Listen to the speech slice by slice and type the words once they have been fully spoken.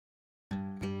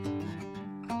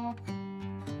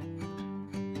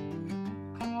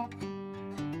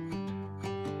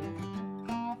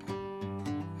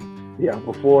yeah,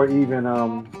 before even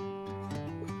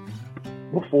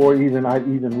I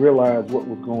even realized what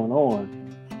was going on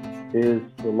is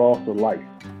the loss of life.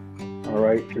 All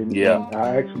right, Yeah. and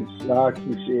I actually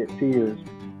shed tears,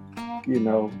 you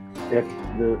know, at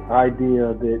the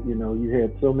idea that you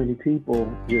had so many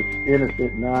people, just innocent,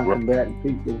 Right. non-combatant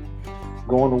people,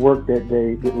 going to work that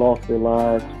day that lost their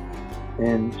lives,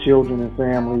 and children and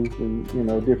families, and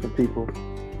different people.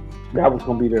 That was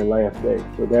going to be their last day.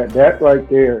 So that right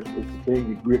there is the thing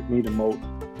that gripped me the most.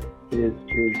 Is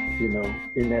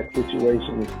in that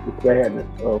situation, is the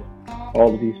sadness of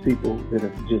all of these people that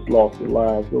have just lost their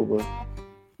lives over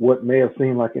what may have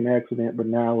seemed like an accident, but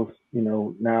now it's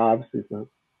now obviously it's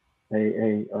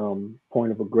a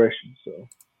point of aggression. So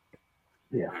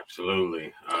yeah.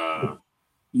 Absolutely.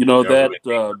 You know Government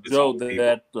that its Joe, own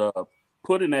that people.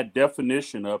 putting that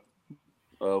definition up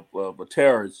of a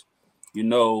terrorist,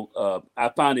 I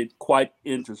find it quite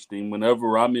interesting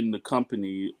whenever I'm in the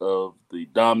company of the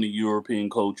dominant European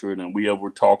culture and we ever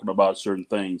talking about certain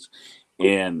things.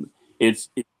 And it's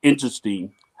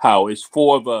interesting how it's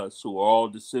four of us who are all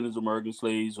descendants of American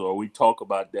slaves, or we talk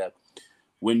about that.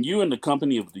 When you're in the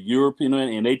company of the European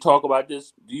and they talk about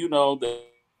this, do you know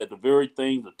that the very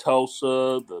things, the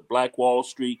Tulsa, the Black Wall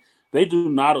Street, they do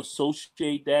not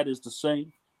associate that as the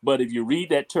same. But if you read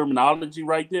that terminology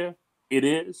right there, it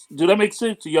is. Do that make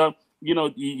sense to y'all?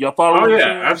 Y'all follow Oh what I'm yeah,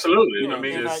 saying? absolutely. I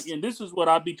mean, it's And this is what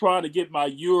I be trying to get my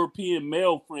European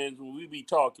male friends when we be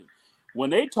talking. When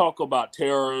they talk about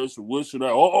terrorists or what's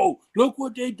that, look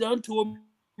what they done to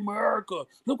America.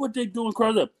 Look what they doing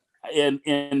across up. And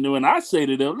when I say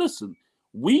to them, listen,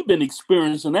 we've been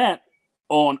experiencing that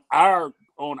on our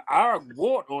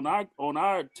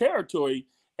territory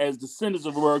as descendants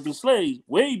of American slaves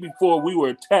way before we were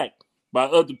attacked by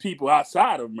other people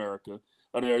outside of America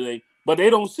and everything. But they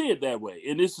don't see it that way.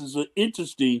 And this is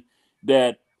interesting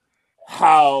that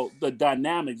how the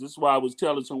dynamics. This is why I was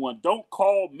telling someone, don't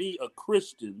call me a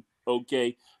Christian,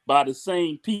 okay, by the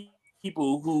same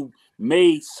people who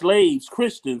made slaves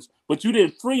Christians, but you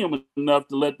didn't free them enough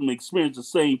to let them experience the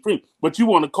same freedom. But you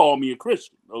want to call me a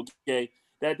Christian, okay?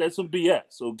 That's some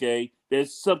BS, okay?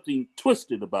 There's something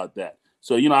twisted about that.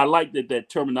 So, I like that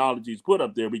terminology is put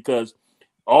up there because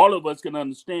all of us can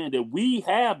understand that we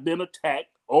have been attacked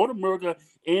on America,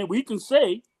 and we can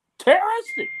say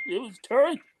terroristic. It was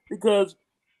terrorist because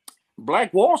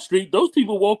Black Wall Street, those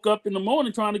people woke up in the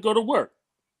morning trying to go to work.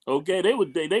 Okay, they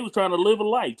was trying to live a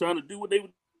life, trying to do what they were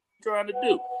trying to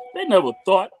do. They never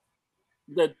thought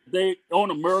that they on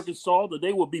American soil that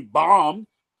they would be bombed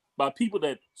by people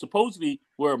that supposedly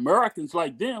were Americans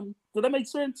like them. Does that make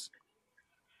sense?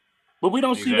 But we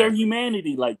don't see their exactly.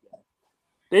 humanity like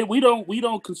that. We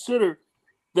don't consider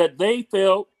that they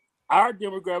felt our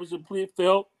demographics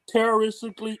felt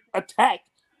terroristically attacked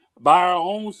by our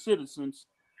own citizens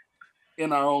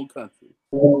in our own country.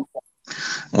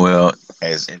 Well,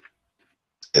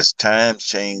 as times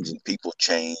change and people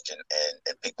change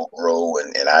and people grow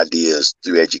and ideas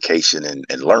through education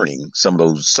and learning, some of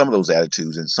those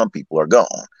attitudes and some people are gone.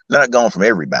 They're not gone from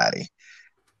everybody,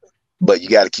 but you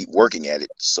got to keep working at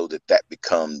it so that that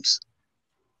becomes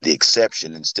the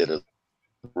exception instead of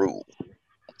the rule.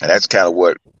 And that's kind of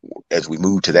what, as we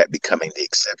move to that becoming the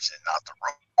exception, not the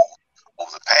rule,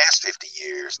 over the past 50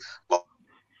 years, well,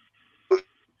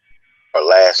 our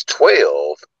last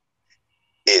 12,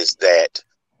 is that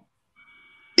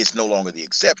it's no longer the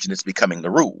exception, it's becoming the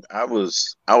rule. I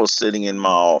was sitting in my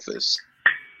office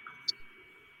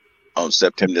on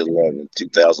September 11th,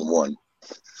 2001,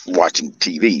 watching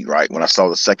TV, right? When I saw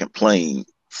the second plane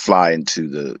fly into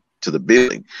the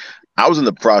building. I was in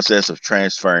the process of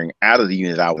transferring out of the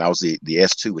unit when I was the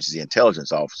S2, which is the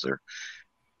intelligence officer,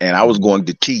 and I was going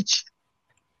to teach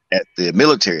at the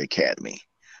military academy.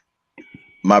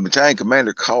 My battalion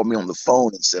commander called me on the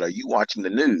phone and said, "Are you watching the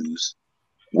news?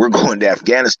 We're going to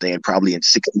Afghanistan probably in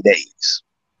 60 days,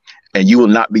 and you will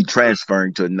not be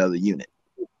transferring to another unit."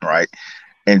 Right.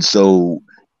 And so,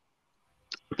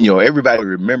 everybody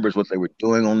remembers what they were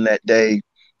doing on that day.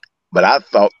 But I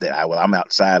thought that I'm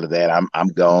outside of that. I'm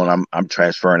gone. I'm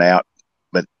transferring out.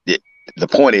 But the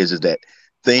point is that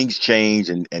things change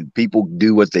and people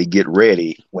do what they get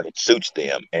ready when it suits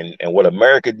them. And what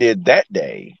America did that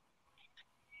day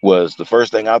was, the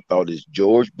first thing I thought is,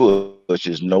 George Bush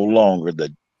is no longer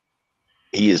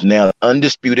he is now the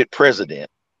undisputed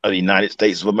president of the United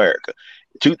States of America.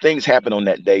 Two things happened on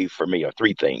that day for me, or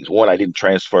three things. One, I didn't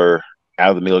transfer out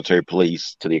of the military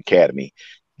police to the academy.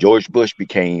 George Bush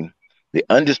became the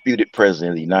undisputed president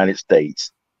of the United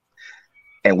States,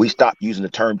 and we stopped using the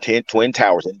term twin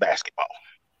towers in basketball.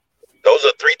 Those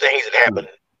are three things that happened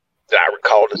that I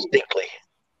recall distinctly.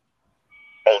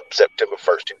 on September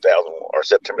 1st, 2001, or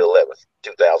September 11th,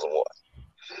 2001.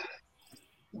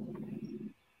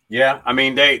 Yeah, I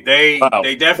mean they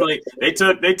definitely they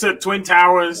took Twin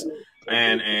Towers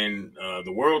and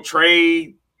the World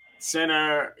Trade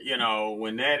Center. You know,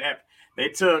 when that happened, they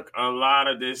took a lot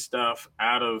of this stuff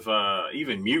out of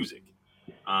even music.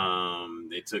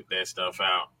 They took that stuff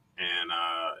out, and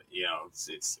you know,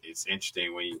 it's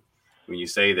interesting when you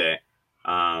say that.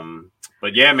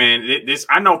 But yeah, man, this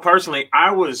I know personally.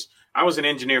 I was an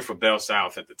engineer for Bell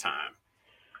South at the time,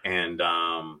 and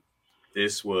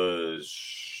this was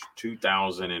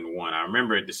 2001. I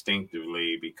remember it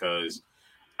distinctively because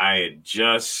I had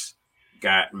just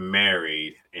got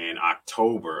married in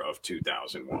October of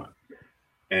 2001.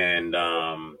 And,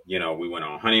 you know, we went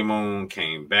on honeymoon,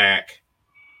 came back,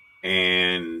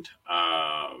 and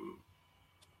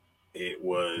it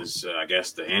was, I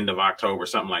guess, the end of October,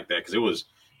 something like that, because it was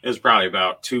probably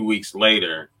about 2 weeks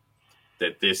later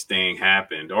that this thing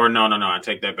happened. Or no, I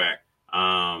take that back.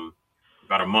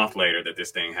 About a month later that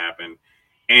this thing happened.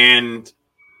 And,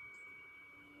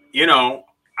 you know,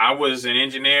 I was an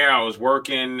engineer. I was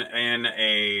working in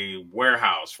a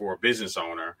warehouse for a business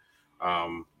owner,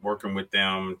 working with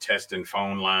them, testing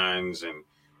phone lines and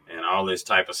all this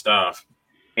type of stuff.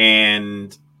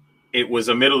 And it was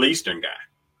a Middle Eastern guy.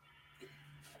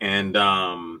 And,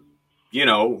 you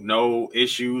know, no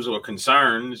issues or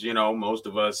concerns. You know, most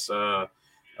of us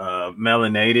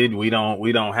melanated, we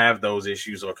don't have those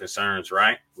issues or concerns,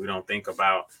 right? We don't think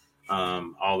about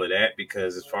all of that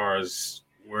because as far as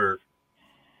we're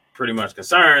pretty much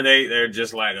concerned, they're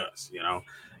just like us, you know,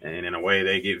 and in a way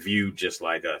they get viewed just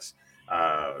like us.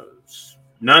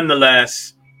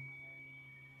 Nonetheless,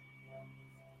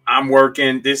 I'm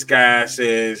working. This guy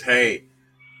says, "Hey,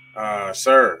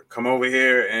 sir, come over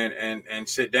here and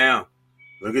sit down.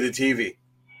 Look at the TV."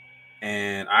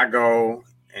 And I go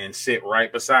and sit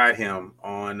right beside him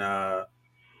on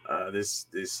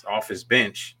this office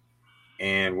bench,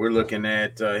 and we're looking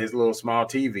at his little small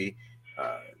TV.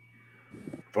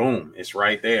 Boom, it's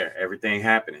right there. Everything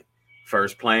happening.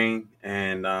 First plane,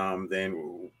 and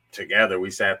then together we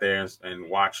sat there and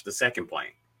watched the second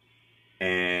plane.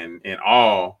 And in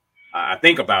all, I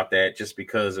think about that just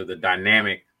because of the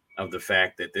dynamic of the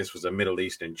fact that this was a Middle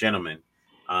Eastern gentleman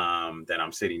that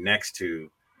I'm sitting next to.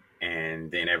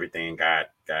 And then everything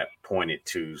got pointed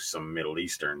to some Middle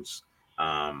Easterns,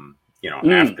 you know,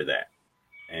 after that.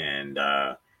 And,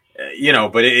 you know,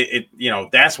 but it, you know,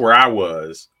 that's where I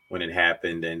was when it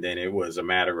happened. And then it was a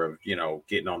matter of, you know,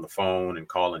 getting on the phone and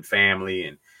calling family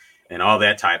and all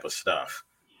that type of stuff,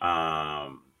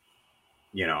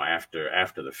 you know,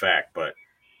 after the fact. But,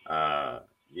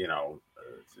 you know,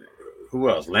 who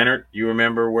else? Leonard, you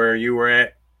remember where you were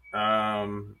at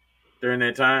during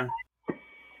that time?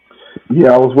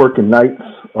 Yeah, I was working nights,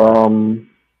 and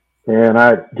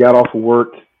I got off of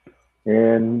work,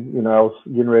 and you know I was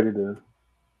getting ready to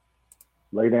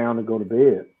lay down and go to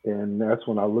bed, and that's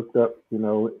when I looked up, you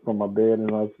know, from my bed, and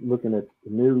I was looking at the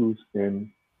news and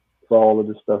saw all of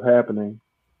this stuff happening,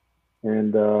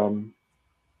 and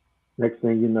next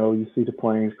thing you know, you see the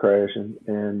planes crashing,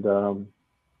 and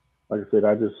like I said,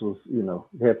 I just was, you know,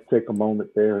 had to take a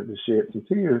moment there to shed some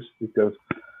tears because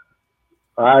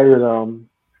I had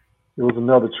it was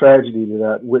another tragedy that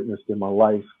I witnessed in my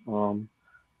life. I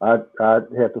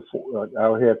had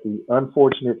the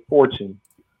unfortunate fortune,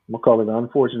 I'm gonna call it the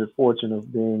unfortunate fortune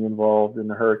of being involved in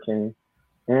the Hurricane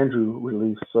Andrew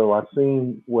relief. So I've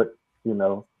seen what, you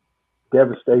know,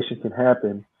 devastation can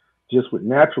happen just with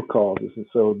natural causes. And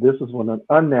so this is one an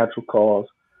unnatural cause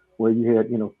where you had,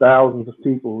 you know, thousands of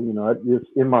people, you know, just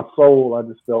in my soul, I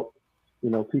just felt, you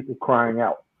know, people crying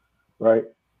out, right?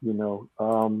 You know,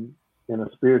 in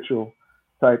a spiritual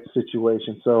type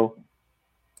situation. So,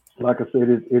 like I said,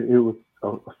 it was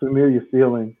a familiar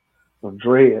feeling of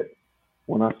dread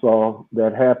when I saw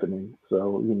that happening.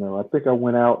 So, you know, I think I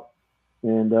went out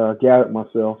and gathered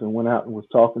myself and went out and was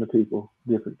talking to people,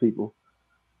 different people.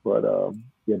 But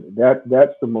yeah,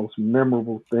 that's the most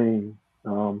memorable thing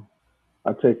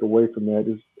I take away from that.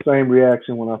 Is the same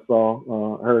reaction when I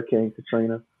saw Hurricane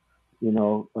Katrina. You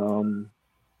know,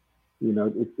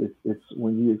 it's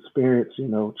when you experience, you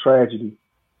know, tragedy,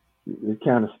 it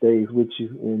kind of stays with you.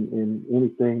 In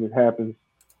anything that happens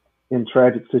in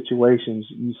tragic situations,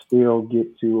 you still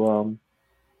get to,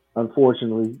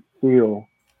 unfortunately, feel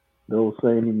those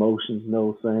same emotions,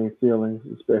 those same feelings,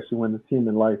 especially when it's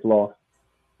human life lost,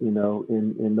 you know,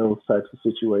 in those types of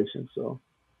situations. So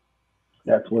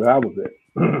that's what I was at.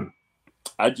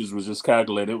 I was just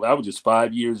calculating. I was just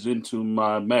 5 years into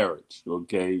my marriage.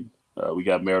 Okay. We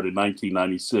got married in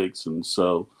 1996. And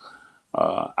so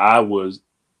I was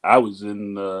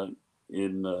in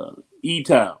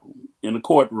E-Town in the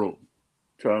courtroom,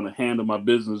 trying to handle my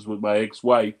business with my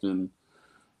ex-wife and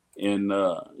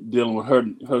dealing with her.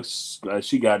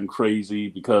 She gotten crazy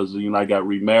because I got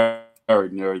remarried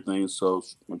and everything. So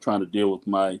I'm trying to deal with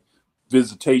my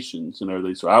visitations and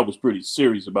everything. So I was pretty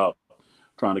serious about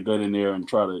trying to get in there and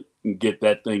try to get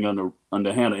that thing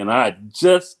under handle. And I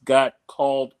just got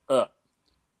called up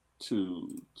to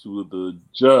the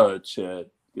judge at,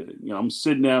 I'm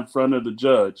sitting there in front of the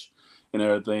judge and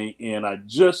everything, and I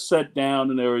just sat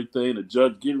down and everything. The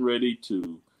judge getting ready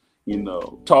to,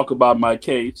 talk about my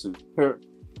case,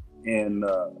 and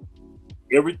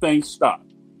everything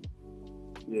stopped.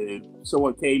 And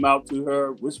someone came out to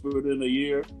her, whispered in her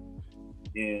ear,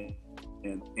 and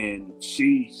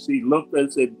she looked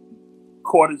and said,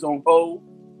 "Court is on hold,"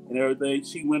 and everything.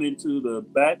 She went into the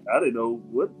back. I didn't know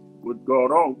what's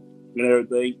going on and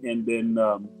everything, and then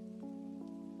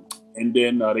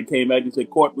they came back and said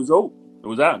court was over. It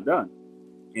was out and done.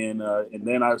 And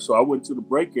then I went to the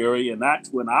break area, and that's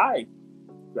when I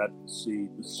got to see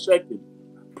the second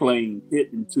plane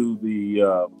hit into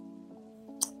the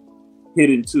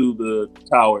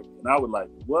tower, and I was like,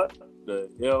 "What the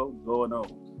hell going on?"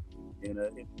 And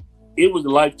it was a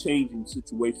life-changing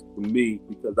situation for me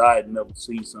because I had never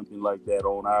seen something like that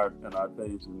on our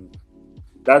things, and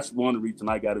that's one of the reasons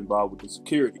I got involved with the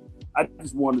security. I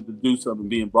just wanted to do something,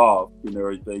 be involved in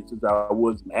everything. Since I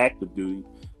wasn't active duty,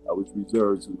 I was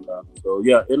reserves, and so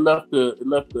yeah, it left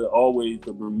always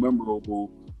a memorable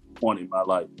point in my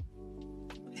life.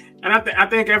 And I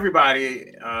think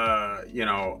everybody,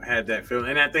 had that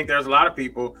feeling, and I think there's a lot of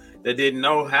people that didn't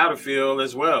know how to feel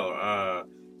as well.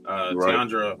 Right.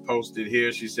 Tiandra posted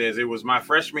here. She says, "It was my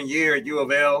freshman year at U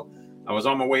of L. I was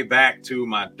on my way back to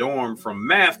my dorm from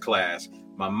math class.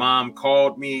 My mom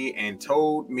called me and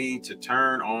told me to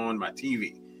turn on my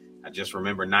TV. I just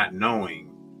remember not knowing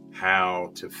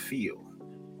how to feel."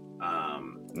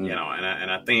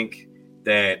 And I think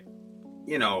that,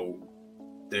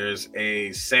 there's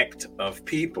a sect of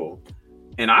people,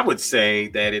 and I would say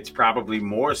that it's probably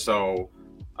more so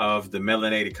of the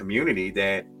melanated community,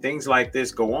 that things like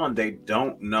this go on. They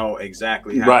don't know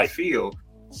exactly how to feel,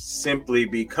 simply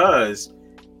because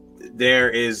there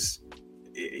is,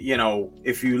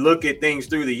 if you look at things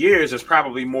through the years, there's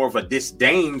probably more of a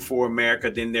disdain for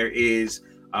America than there is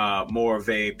more of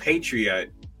a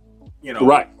patriot,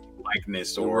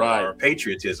 likeness or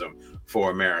patriotism for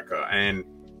America. And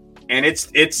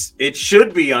it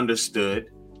should be understood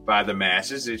by the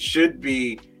masses. It should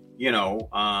be,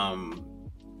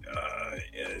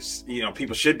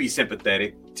 people should be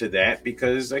sympathetic to that,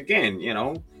 because again,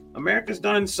 America's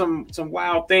done some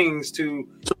wild things to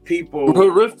people.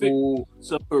 Horrific.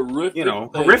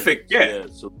 Yeah.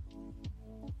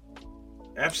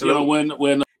 Absolutely.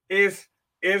 When if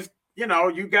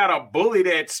you got a bully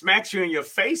that smacks you in your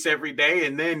face every day,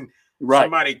 and then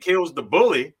somebody kills the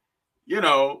bully, you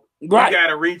got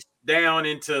to reach down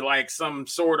into like some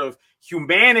sort of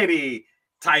humanity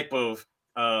type of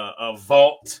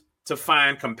vault to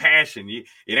find compassion.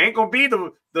 It ain't gonna be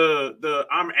the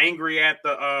I'm angry at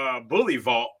the bully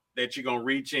vault that you're gonna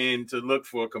reach in to look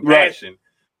for compassion,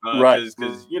 because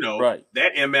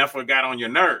that MF got on your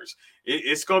nerves.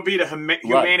 It's gonna be the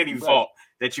humanity vault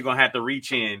that you're gonna have to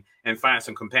reach in and find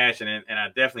some compassion. And I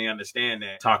definitely understand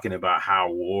that, talking about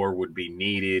how war would be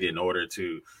needed in order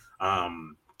to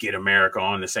get America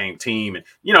on the same team, and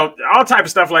all type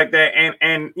of stuff like that.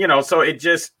 And so it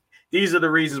just, these are the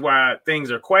reasons why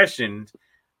things are questioned.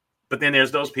 But then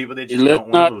there's those people that just don't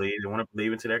want to believe. They want to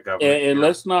believe into their government. And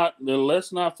let's not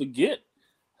forget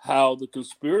how the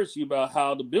conspiracy about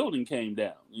how the building came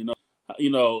down.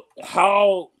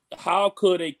 How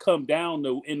could it come down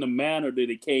in the manner that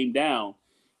it came down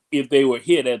if they were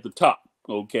hit at the top?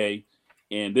 Okay,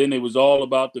 and then it was all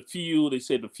about the fuel. They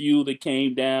said the fuel that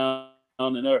came down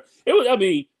and there. It was. I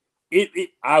mean,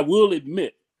 I will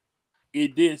admit,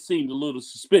 it did seem a little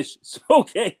suspicious.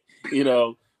 Okay,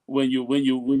 when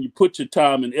you put your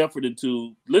time and effort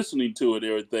into listening to it,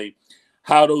 everything,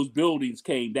 how those buildings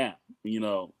came down.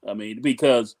 I mean,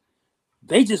 because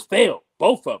they just fell.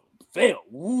 Both of them fell.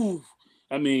 Woo.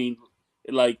 I mean,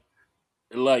 like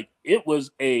it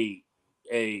was an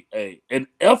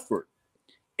effort.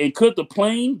 And could the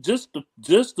plane, just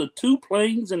the two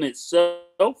planes in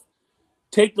itself,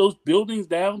 take those buildings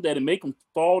down, that it make them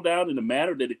fall down in the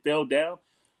manner that it fell down?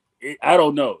 I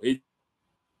don't know. It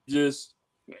just,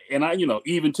 and I,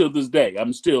 even to this day,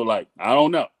 I'm still like, I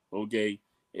don't know. Okay,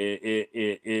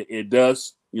 it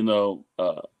does,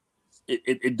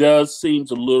 it does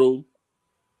seems a little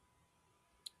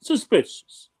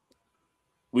suspicious.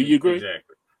 Will you agree?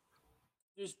 Exactly.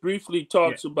 Just briefly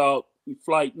talks about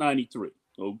Flight 93.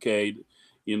 Okay,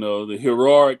 you know, the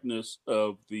heroicness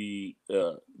of the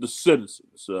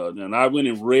citizens. And I went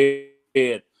and read.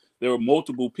 There were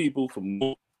multiple people from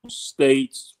multiple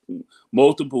states,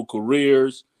 multiple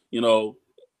careers, you know,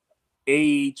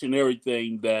 age and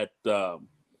everything that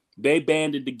they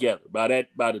banded together. By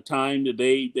the time that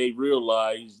they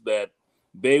realized that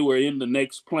they were in the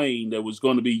next plane that was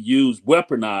going to be used,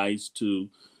 weaponized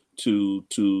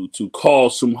to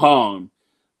cause some harm,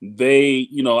 they,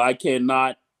 you know, I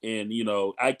cannot in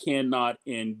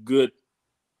good,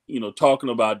 you know, talking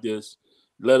about this,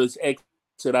 let us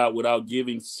exit out without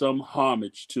giving some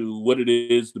homage to what it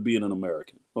is to be an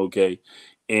American, okay,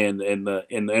 and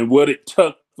what it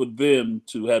took for them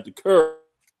to have the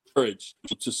courage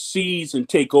to seize and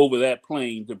take over that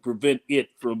plane to prevent it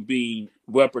from being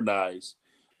weaponized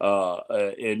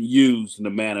and used in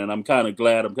a manner. And I'm kind of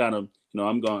glad. I'm kind of, you know,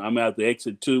 I'm at the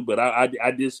exit too, but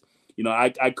I just, you know,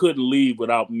 I couldn't leave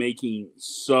without making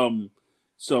some,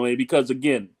 because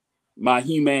again, my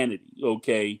humanity,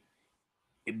 okay,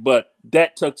 but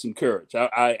that took some courage.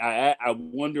 I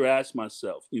ask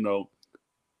myself, you know,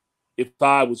 if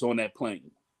I was on that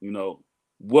plane, you know,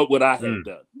 what would I have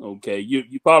done? Okay,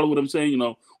 you follow what I'm saying? You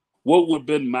know, what would have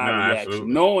been my reaction,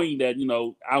 absolutely. knowing that, you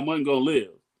know, I wasn't gonna live,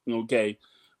 okay,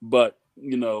 but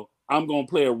you know, I'm gonna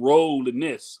play a role in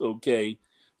this, okay,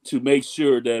 to make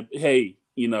sure that, hey,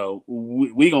 you know,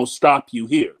 we gonna stop you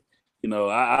here. You know,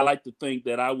 I like to think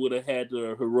that I would have had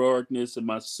the heroicness in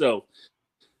myself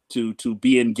to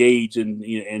be engaged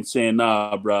and saying,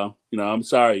 nah, bro, you know, I'm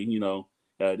sorry, you know,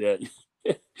 that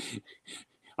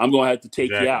I'm gonna have to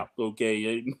take you out. Okay,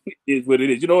 it is what it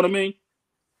is. You know what I mean?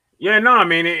 Yeah, no, I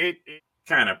mean it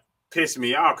kind of pissed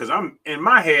me off because I'm in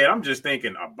my head, I'm just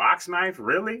thinking a box knife,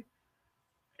 really?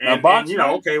 And you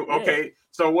know, okay. Yeah.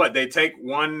 So what? They take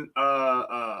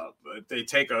they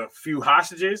take a few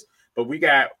hostages, but we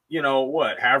got, you know,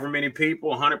 what, however many people,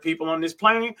 100 people on this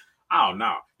plane. Oh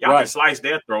no, y'all can slice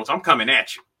their throats. I'm coming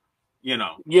at you. You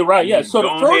know. Yeah, right. Yeah. So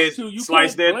the first two, you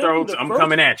slice their throats. I'm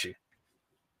coming at you.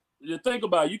 You think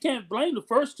about it, you can't blame the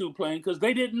first two planes because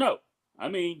they didn't know. I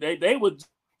mean, they were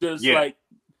just like,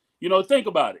 you know, think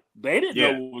about it. They didn't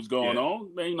know what was going on.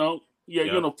 They, you know,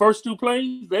 you know, first two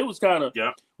planes, they was kind of.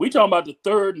 We talking about the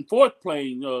third and fourth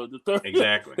plane. The third,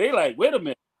 exactly. They like, wait a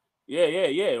minute.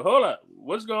 Yeah. Hold up,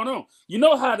 what's going on? You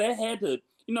know how that had to.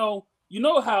 You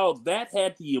know how that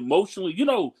had to emotionally. You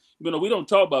know, we don't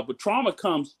talk about, but trauma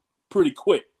comes pretty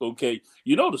quick. Okay,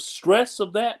 you know the stress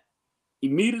of that.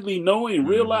 Immediately knowing and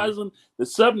realizing that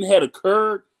something had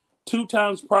occurred 2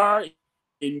 times prior,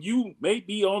 and you may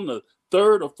be on the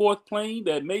third or fourth plane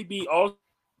that may be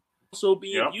also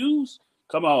being used.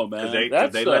 Come on, man. They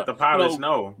let the pilots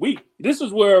know. This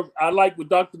is where I like what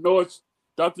Dr. North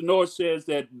says,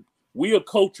 that we a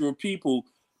culture of people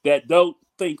that don't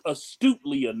think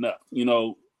astutely enough. You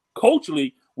know,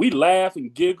 culturally, we laugh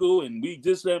and giggle and we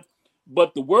just that,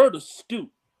 but the word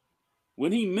astute,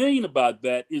 what he mean about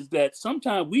that is that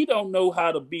sometimes we don't know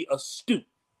how to be astute,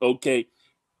 okay?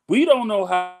 We don't know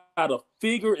how to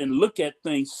figure and look at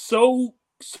things so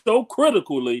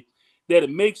critically that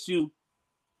it makes you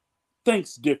think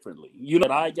differently. You know,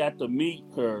 I got to meet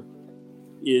her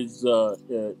is a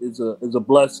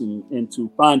blessing, and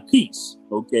to find peace,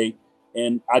 okay?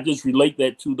 And I just relate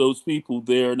that to those people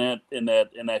there in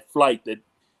that flight, that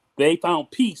they found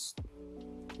peace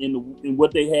in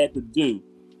what they had to do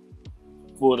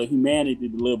for the humanity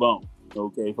to live on,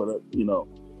 okay? For the, you know,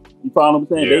 you follow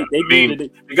what I'm saying? Yeah.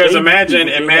 Because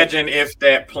imagine if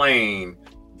that plane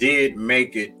did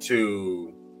make it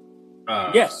to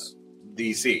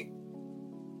DC.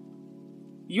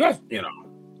 Yes. You know,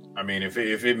 I mean, if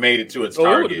it made it to its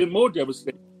target, it would have been more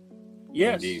devastating.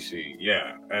 Yes. In DC,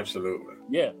 yeah, absolutely.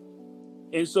 Yeah.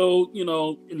 And so, you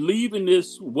know, leaving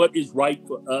this, what is right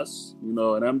for us, you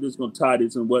know, and I'm just going to tie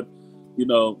this in what, you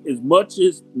know, as much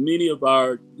as many of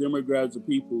our demographics of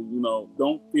people, you know,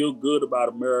 don't feel good about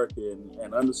America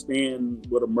and understand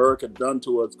what America done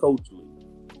to us culturally,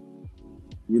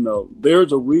 you know,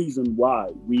 there's a reason why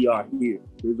we are here.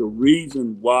 There's a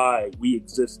reason why we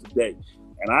exist today.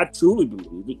 And I truly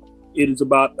believe it is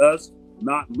about us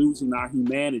not losing our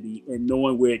humanity and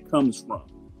knowing where it comes from.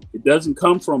 It doesn't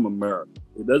come from America.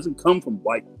 It doesn't come from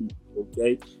white people,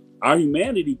 okay? Our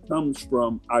humanity comes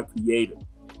from our Creator.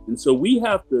 And so we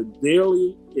have to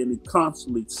daily and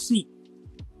constantly seek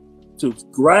to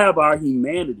grab our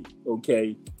humanity,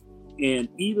 okay? And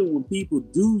even when people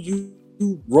do you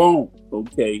wrong,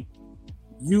 okay,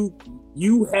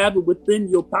 you have it within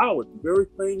your power. The very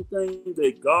same thing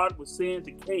that God was saying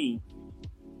to Cain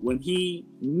when he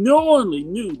knowingly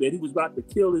knew that he was about to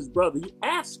kill his brother. He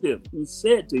asked him, he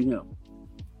said to him,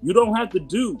 You don't have to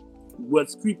do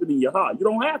what's creeping in your heart. You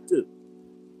don't have to.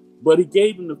 But he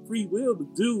gave him the free will to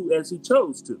do as he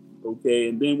chose to. Okay.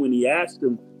 And then when he asked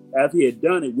him, after he had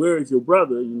done it, where is your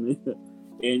brother?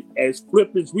 And as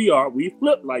flipped as we are, we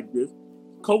flip like this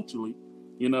culturally,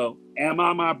 you know, am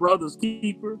I my brother's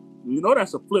keeper? You know,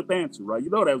 that's a flip answer, right? You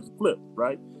know, that was a flip,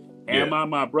 right? Yeah. Am I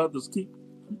my brother's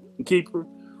keeper?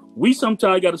 We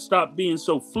sometimes got to stop being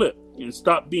so flip and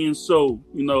stop being so,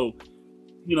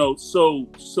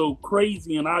 so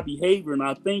crazy in our behavior and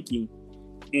our thinking,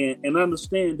 and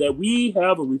understand that we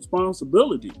have a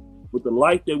responsibility with the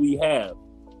life that we have,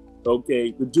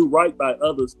 okay, to do right by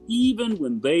others, even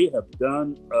when they have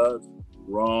done us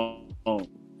wrong,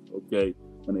 okay?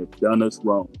 When they've done us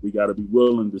wrong, we got to be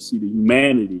willing to see the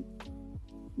humanity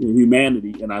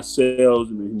in ourselves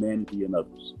and the humanity in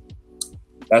others.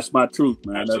 That's my truth,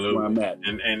 man. Absolutely. That's where I'm at.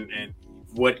 And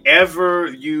whatever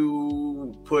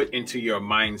you put into your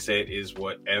mindset is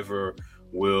whatever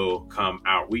will come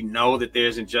out. We know that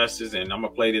there's injustice, and I'm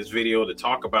gonna play this video to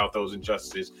talk about those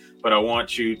injustices, but I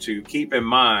want you to keep in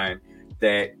mind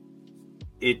that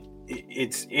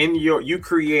it's in you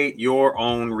create your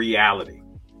own reality.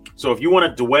 So if you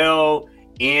want to dwell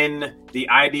in the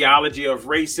ideology of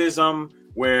racism,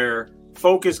 where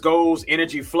focus goes,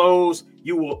 energy flows,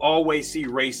 you will always see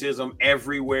racism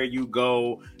everywhere you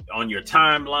go. On your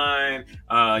timeline,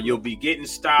 you'll be getting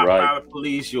stopped by the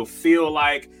police. You'll feel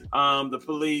like the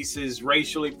police is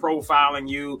racially profiling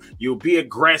you. You'll be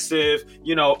aggressive.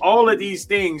 You know, all of these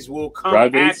things will come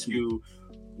at you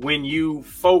when you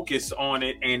focus on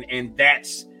it, and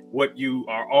that's what you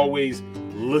are always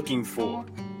looking for.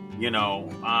 You know,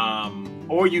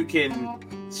 or you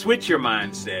can switch your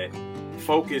mindset,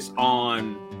 focus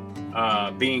on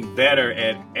being better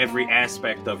at every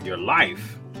aspect of your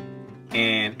life.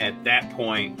 And at that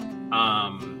point,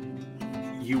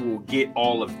 you will get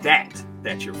all of that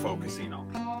you're focusing on.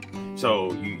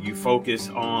 So you focus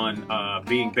on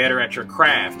being better at your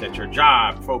craft, at your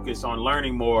job, focus on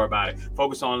learning more about it,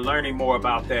 focus on learning more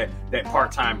about that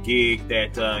part-time gig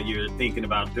that you're thinking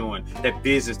about doing, that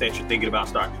business that you're thinking about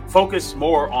starting. Focus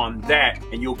more on that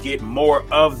and you'll get more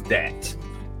of that.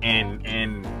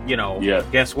 And you know,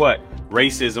 guess what?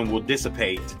 Racism will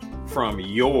dissipate from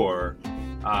your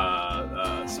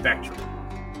spectrum.